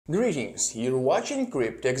Greetings, you're watching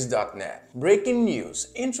Cryptex.net. Breaking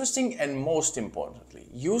news, interesting and most importantly,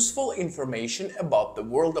 useful information about the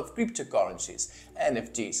world of cryptocurrencies,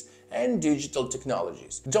 NFTs and digital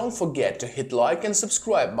technologies. Don't forget to hit like and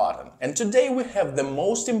subscribe button. And today we have the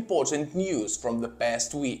most important news from the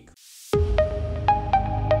past week.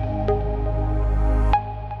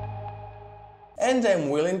 And I'm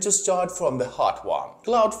willing to start from the hot one.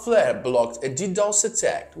 Cloudflare blocked a DDoS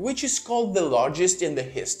attack, which is called the largest in the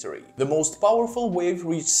history. The most powerful wave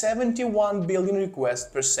reached 71 billion requests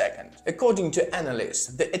per second. According to analysts,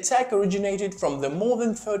 the attack originated from the more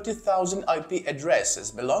than 30,000 IP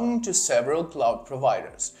addresses belonging to several cloud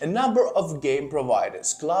providers. A number of game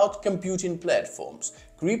providers, cloud computing platforms,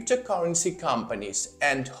 cryptocurrency companies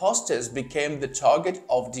and hostess became the target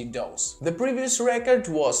of DDoS. The previous record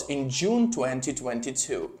was in June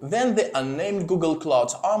 2022. Then the unnamed Google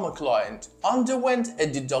Cloud Armor client underwent a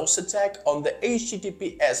DDoS attack on the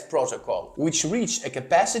HTTPS protocol, which reached a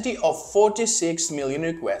capacity of 46 million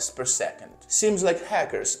requests per second. Seems like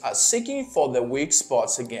hackers are seeking for the weak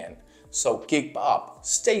spots again. So keep up,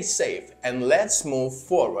 stay safe, and let's move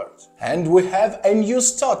forward. And we have a new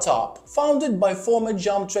startup. Founded by former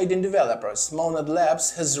jump trading developers, Monad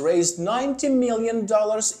Labs has raised $90 million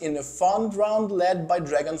in a fund round led by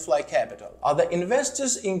Dragonfly Capital. Other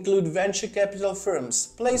investors include venture capital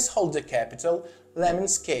firms Placeholder Capital,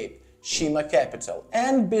 Lemonscape, Shima Capital,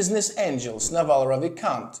 and business angels Naval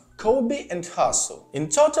Ravikant, Kobe and Hasu. In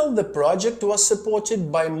total, the project was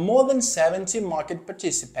supported by more than 70 market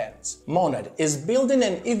participants. Monad is building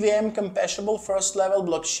an EVM-compatible first-level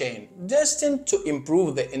blockchain destined to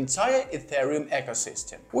improve the entire Ethereum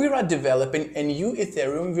ecosystem. We are developing a new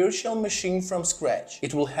Ethereum virtual machine from scratch.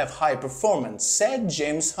 It will have high performance, said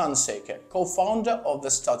James Hunsaker, co-founder of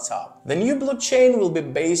the startup. The new blockchain will be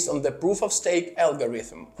based on the proof-of-stake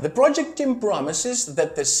algorithm. The project team promises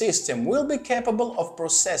that the system will be capable of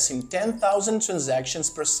processing 10,000 transactions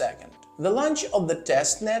per second. The launch of the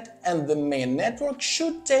testnet and the main network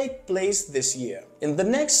should take place this year. In the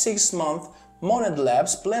next 6 months, Monad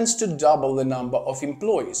Labs plans to double the number of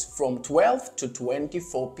employees from 12 to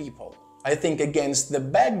 24 people. I think against the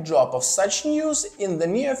backdrop of such news, in the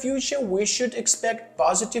near future we should expect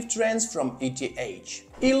positive trends from ETH.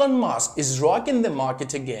 Elon Musk is rocking the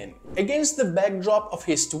market again. Against the backdrop of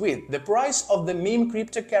his tweet, the price of the meme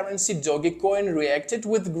cryptocurrency Dogecoin reacted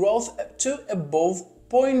with growth to above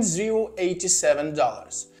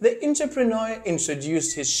 $0.087. The entrepreneur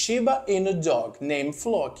introduced his Shiba Inu dog named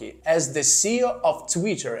Floki as the CEO of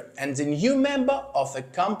Twitter and a new member of the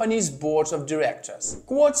company's board of directors.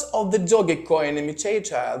 Quotes of the Dogecoin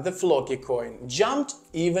imitator, the Floki coin, jumped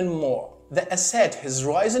even more. The asset has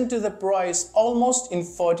risen to the price almost in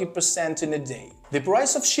 40% in a day. The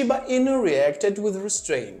price of Shiba Inu reacted with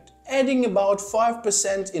restraint, adding about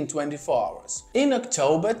 5% in 24 hours. In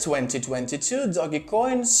October 2022,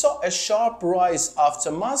 Dogecoin saw a sharp rise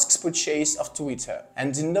after Musk's purchase of Twitter,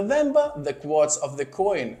 and in November, the quotes of the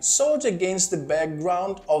coin soared against the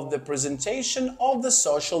background of the presentation of the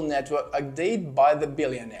social network update by the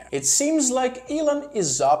billionaire. It seems like Elon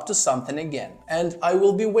is up to something again, and I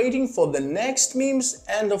will be waiting for the next memes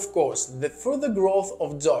and, of course, the further growth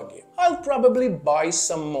of Doge. I'll probably buy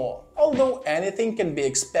some more, although anything can be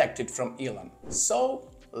expected from Elon. So,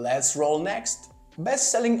 let's roll next.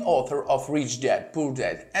 Best-selling author of Rich Dad, Poor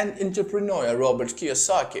Dad and entrepreneur Robert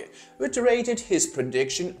Kiyosaki reiterated his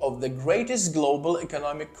prediction of the greatest global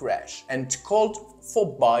economic crash and called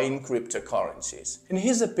for buying cryptocurrencies. In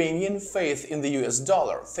his opinion, faith in the US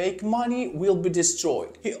dollar, fake money, will be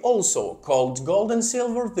destroyed. He also called gold and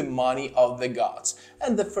silver the money of the gods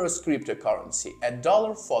and the first cryptocurrency, a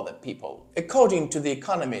dollar for the people. According to The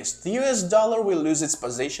Economist, the US dollar will lose its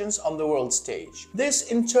positions on the world stage.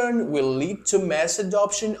 This in turn will lead to mass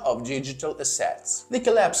adoption of digital assets. The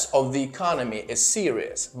collapse of the economy is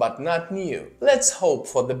serious, but not new. Let's hope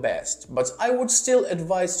for the best, but I would still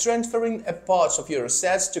advise transferring a part of your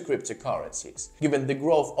assets to cryptocurrencies, given the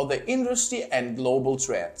growth of the industry and global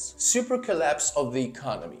trends. Super collapse of the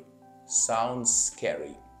economy. Sounds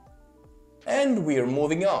scary. And we're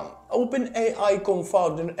moving on. OpenAI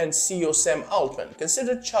co-founder and CEO Sam Altman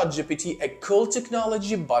considered ChatGPT a cool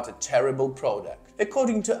technology but a terrible product.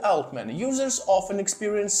 According to Altman, users often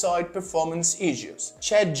experience side performance issues.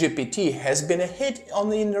 ChatGPT has been a hit on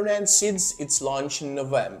the internet since its launch in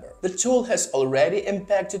November. The tool has already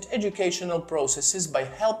impacted educational processes by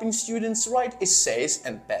helping students write essays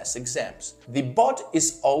and pass exams. The bot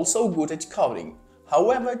is also good at coding.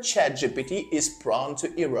 However, ChatGPT is prone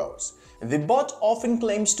to errors. The bot often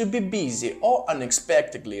claims to be busy or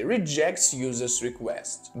unexpectedly rejects users'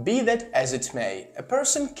 requests. Be that as it may, a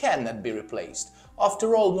person cannot be replaced.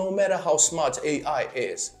 After all, no matter how smart AI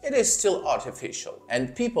is, it is still artificial,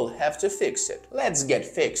 and people have to fix it. Let's get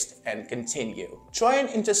fixed and continue. Trying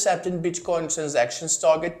intercepting Bitcoin transactions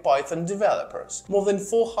target Python developers. More than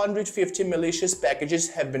 450 malicious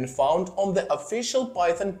packages have been found on the official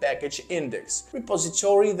Python package index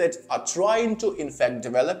repository that are trying to infect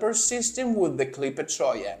developers' system with the Clipper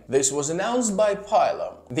Trojan. This was announced by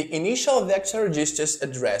Pylon. The initial vector registers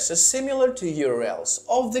addresses similar to URLs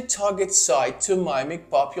of the target site to mimic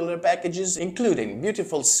popular packages including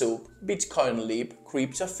Beautiful Soup, Bitcoin Lib,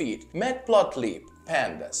 CryptoFeed, Matplotlib,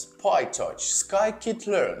 Pandas, PyTorch,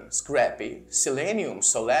 Scikit-learn, Scrappy, Selenium,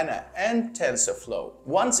 Solana, and TensorFlow.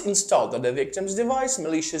 Once installed on the victim's device,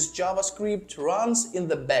 malicious JavaScript runs in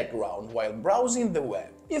the background while browsing the web.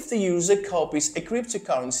 If the user copies a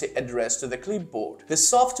cryptocurrency address to the clipboard, the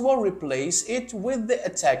software replaces it with the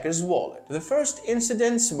attacker's wallet. The first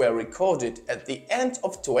incidents were recorded at the end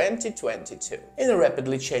of 2022. In a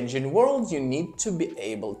rapidly changing world, you need to be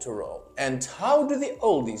able to roll. And how do the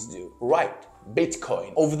oldies do? Right.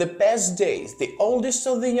 Bitcoin. Over the past days, the oldest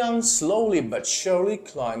of the young slowly but surely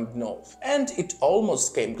climbed north, and it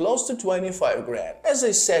almost came close to 25 grand. As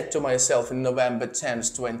I said to myself in November 10,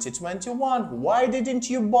 2021, why didn't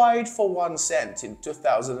you buy it for 1 cent in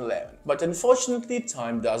 2011? But unfortunately,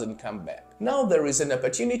 time doesn't come back. Now there is an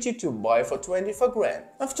opportunity to buy for 24 grand.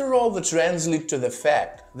 After all, the trends lead to the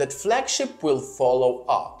fact that flagship will follow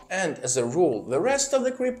up, and as a rule, the rest of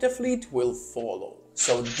the crypto fleet will follow.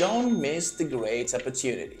 So don't miss the great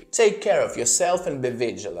opportunity. Take care of yourself and be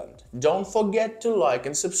vigilant. Don't forget to like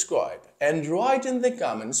and subscribe. And write in the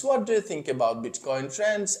comments what do you think about Bitcoin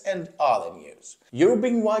trends and other news. You've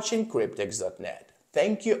been watching Cryptex.net.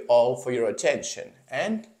 Thank you all for your attention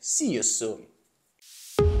and see you soon.